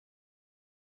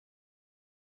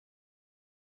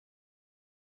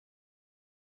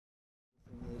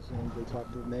and they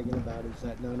talked to Megan about is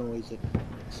that not only is it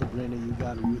Sabrina, you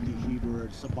got Ruthie Heber,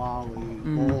 Sabali,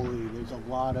 Bowley. There's a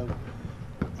lot of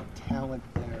talent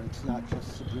there. It's not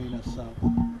just Sabrina. So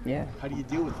yeah. How do you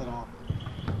deal with it all?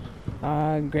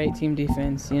 Great team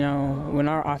defense. You know, when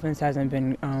our offense hasn't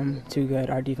been too good,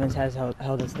 our defense has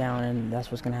held us down, and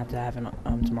that's what's going to have to happen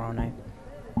tomorrow night.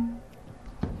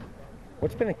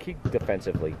 What's been a key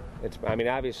defensively? I mean,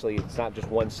 obviously, it's not just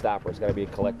one stopper. It's got to be a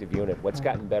collective unit. What's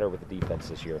gotten better with the defense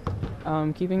this year?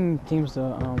 Keeping teams to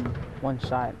one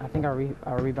shot. I think our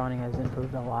rebounding has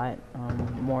improved a lot,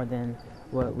 more than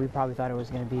what we probably thought it was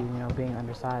going to be. You know, being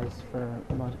undersized for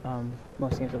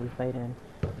most games that we played in,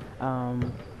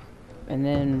 and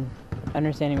then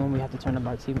understanding when we have to turn up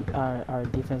our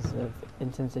defensive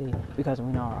intensity because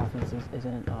we know our offense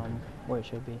isn't where it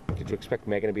should be. Did you expect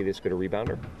Megan to be this good a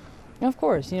rebounder? Of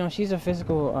course, you know, she's a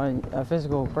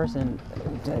physical person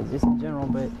just in general,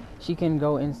 but she can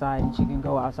go inside and she can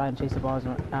go outside and chase the balls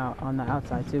out on the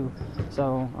outside too.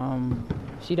 So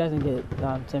she doesn't get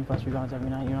 10 plus rebounds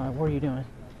every night. You're like, what are you doing?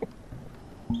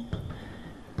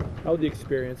 How would the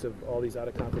experience of all these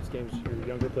out-of-conference games your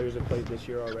younger players have played this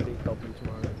year already help you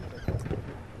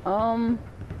tomorrow?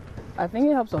 I think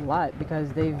it helps a lot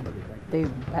because they've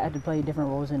had to play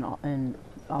different roles in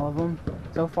all of them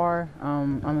so far.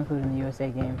 I'm included in the USA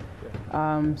game.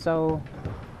 So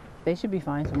they should be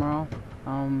fine tomorrow.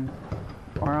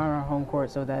 Or on our home court,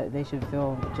 so that they should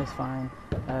feel just fine.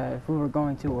 If we were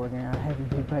going to Oregon,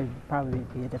 it'd probably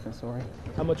be a different story.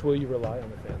 How much will you rely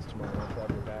on the fans tomorrow to have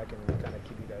your back and kind of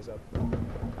keep you guys up?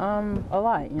 A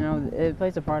lot. You know, it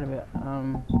plays a part of it.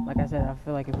 Like I said, I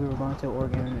feel like if we were going to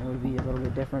Oregon, it would be a little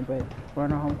bit different. But we're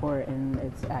on our home court, and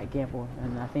it's at Gamble,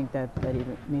 and I think that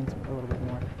even means a little bit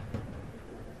more.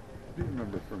 Do you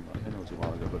remember from, I know it's a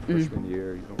while ago, but freshman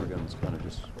year, Oregon was kind of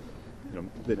just, you know,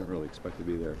 they didn't really expect to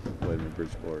be there, playing in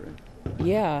Bridgeport.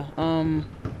 Yeah,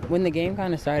 when the game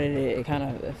kind of started, it kind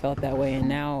of felt that way, and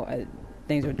now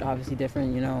things are obviously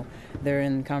different. You know, they're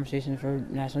in conversation for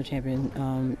national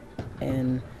champion,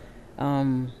 and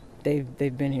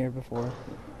they've been here before,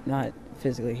 not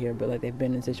physically here, but like they've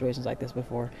been in situations like this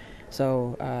before.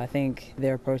 So I think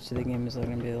their approach to the game is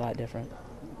going to be a lot different.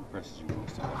 What impresses you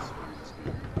most in this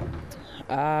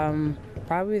game?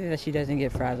 Probably that she doesn't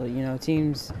get frazzled. You know,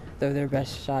 teams throw their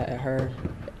best shot at her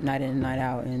night in and night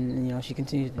out, and you know she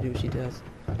continues to do what she does.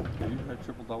 Have you had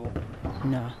triple-double?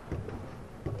 No.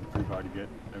 Pretty hard to get.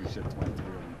 Maybe she had 23.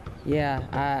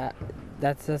 Yeah,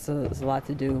 that's a lot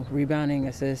to do. Rebounding,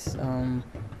 assists,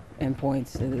 and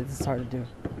points. It's hard to do.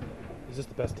 Is this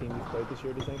the best team you've played this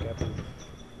year, do you think, after you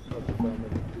looked at the film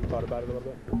and thought about it a little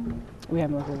bit? We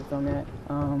haven't looked at the film yet.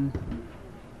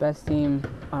 Best team,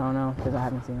 I don't know, because I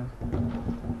haven't seen them.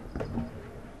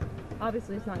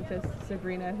 Obviously, it's not just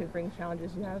Sabrina who brings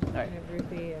challenges. You have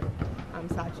Ruthie and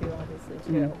Sachi, obviously,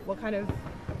 too. What kind of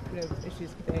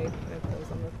issues could they kind of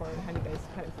pose on the court, and how do you guys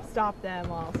kind of stop them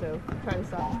while also try to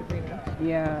stop Sabrina?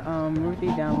 Yeah, Ruthie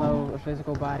down low, a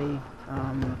physical body,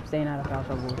 staying out of foul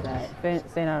trouble with that,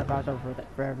 staying out of foul trouble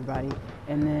for everybody.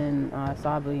 And then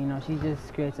Sabli, you know, she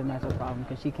just creates a mental problem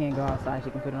because she can't go outside, she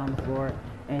can put it on the floor,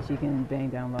 and she can bang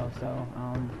down low. So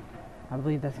I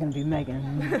believe that's going to be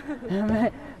Megan.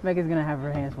 Megan's going to have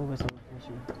her hands full with some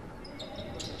issue.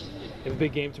 You have a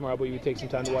big game tomorrow, but you would take some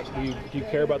time to watch. Do you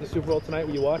care about the Super Bowl tonight?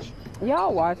 Will you watch? Yeah,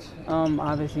 I'll watch.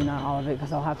 Obviously not all of it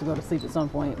because I'll have to go to sleep at some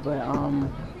point. But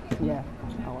yeah,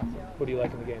 I'll watch it. What do you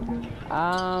like in the game?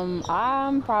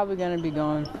 I'm probably going to be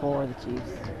going for the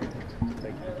Chiefs.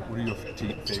 Thank you. What are your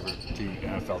favorite team,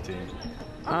 NFL team?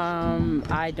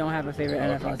 I don't have a favorite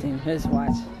NFL team. Just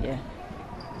watch. Yeah.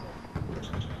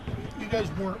 You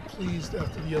guys weren't pleased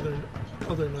after the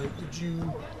other night. Did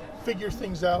you figure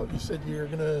things out? You said you're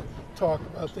going to talk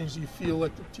about things. Do you feel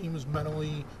like the team is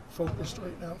mentally focused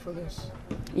right now for this?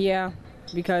 Yeah,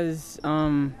 because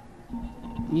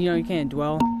you know, you can't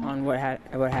dwell on what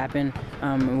happened.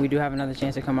 We do have another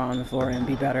chance to come out on the floor and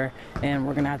be better, and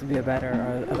we're going to have to be better,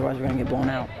 or otherwise we're going to get blown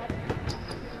out.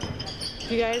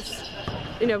 You guys,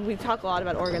 you know, we talk a lot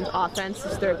about Oregon's offense,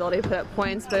 just their ability to put up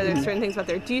points, but there's certain things about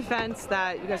their defense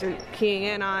that you guys are keying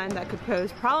in on that could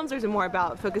pose problems, or is it more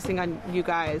about focusing on you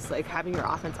guys, like having your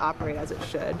offense operate as it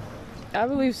should? I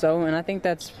believe so, and I think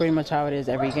that's pretty much how it is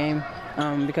every game,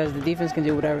 because the defense can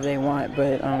do whatever they want,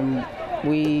 but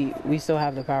we still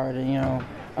have the power to, you know,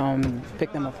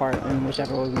 pick them apart in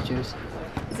whichever way we choose.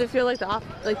 Does it feel like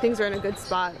things are in a good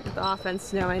spot with the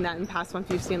offense, knowing that in past months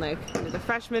you've seen like the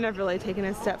freshmen have really taken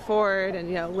a step forward, and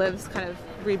you know Liv's kind of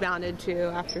rebounded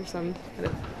too after some kind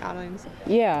of outings?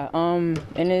 Yeah, and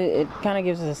it kind of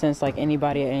gives us a sense like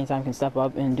anybody at any time can step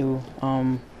up and do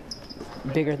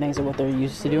bigger things than what they're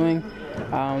used to doing.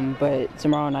 But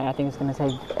tomorrow night, I think it's going to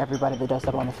take everybody that does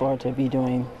up on the floor to be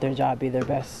doing their job, be their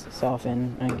best self,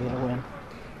 and get a win.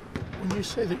 When you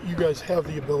say that you guys have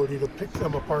the ability to pick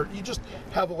them apart, you just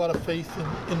have a lot of faith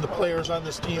in the players on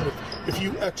this team. If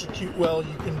you execute well,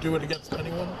 you can do it against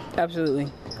anyone?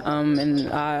 Absolutely.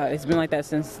 It's been like that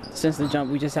since the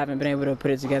jump. We just haven't been able to put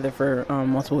it together for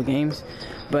multiple games.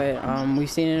 But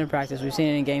we've seen it in practice. We've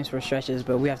seen it in games for stretches,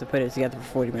 but we have to put it together for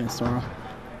 40 minutes tomorrow.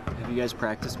 Have you guys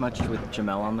practiced much with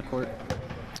Jamel on the court?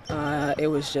 It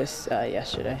was just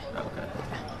yesterday. Okay.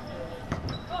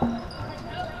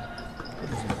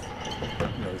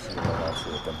 This is what also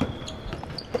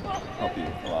help you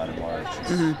a lot in March.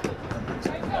 In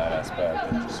that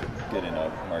aspect, and just getting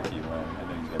a marquee win. I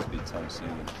know you guys beat Tennessee.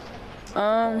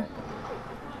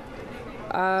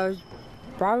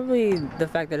 Probably the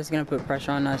fact that it's going to put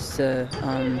pressure on us to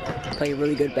play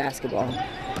really good basketball.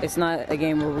 It's not a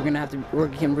game where we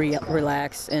can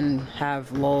relax and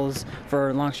have lulls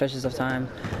for long stretches of time.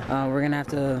 We're going to have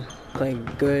to play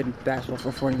good basketball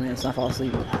for 40 minutes, not fall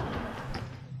asleep.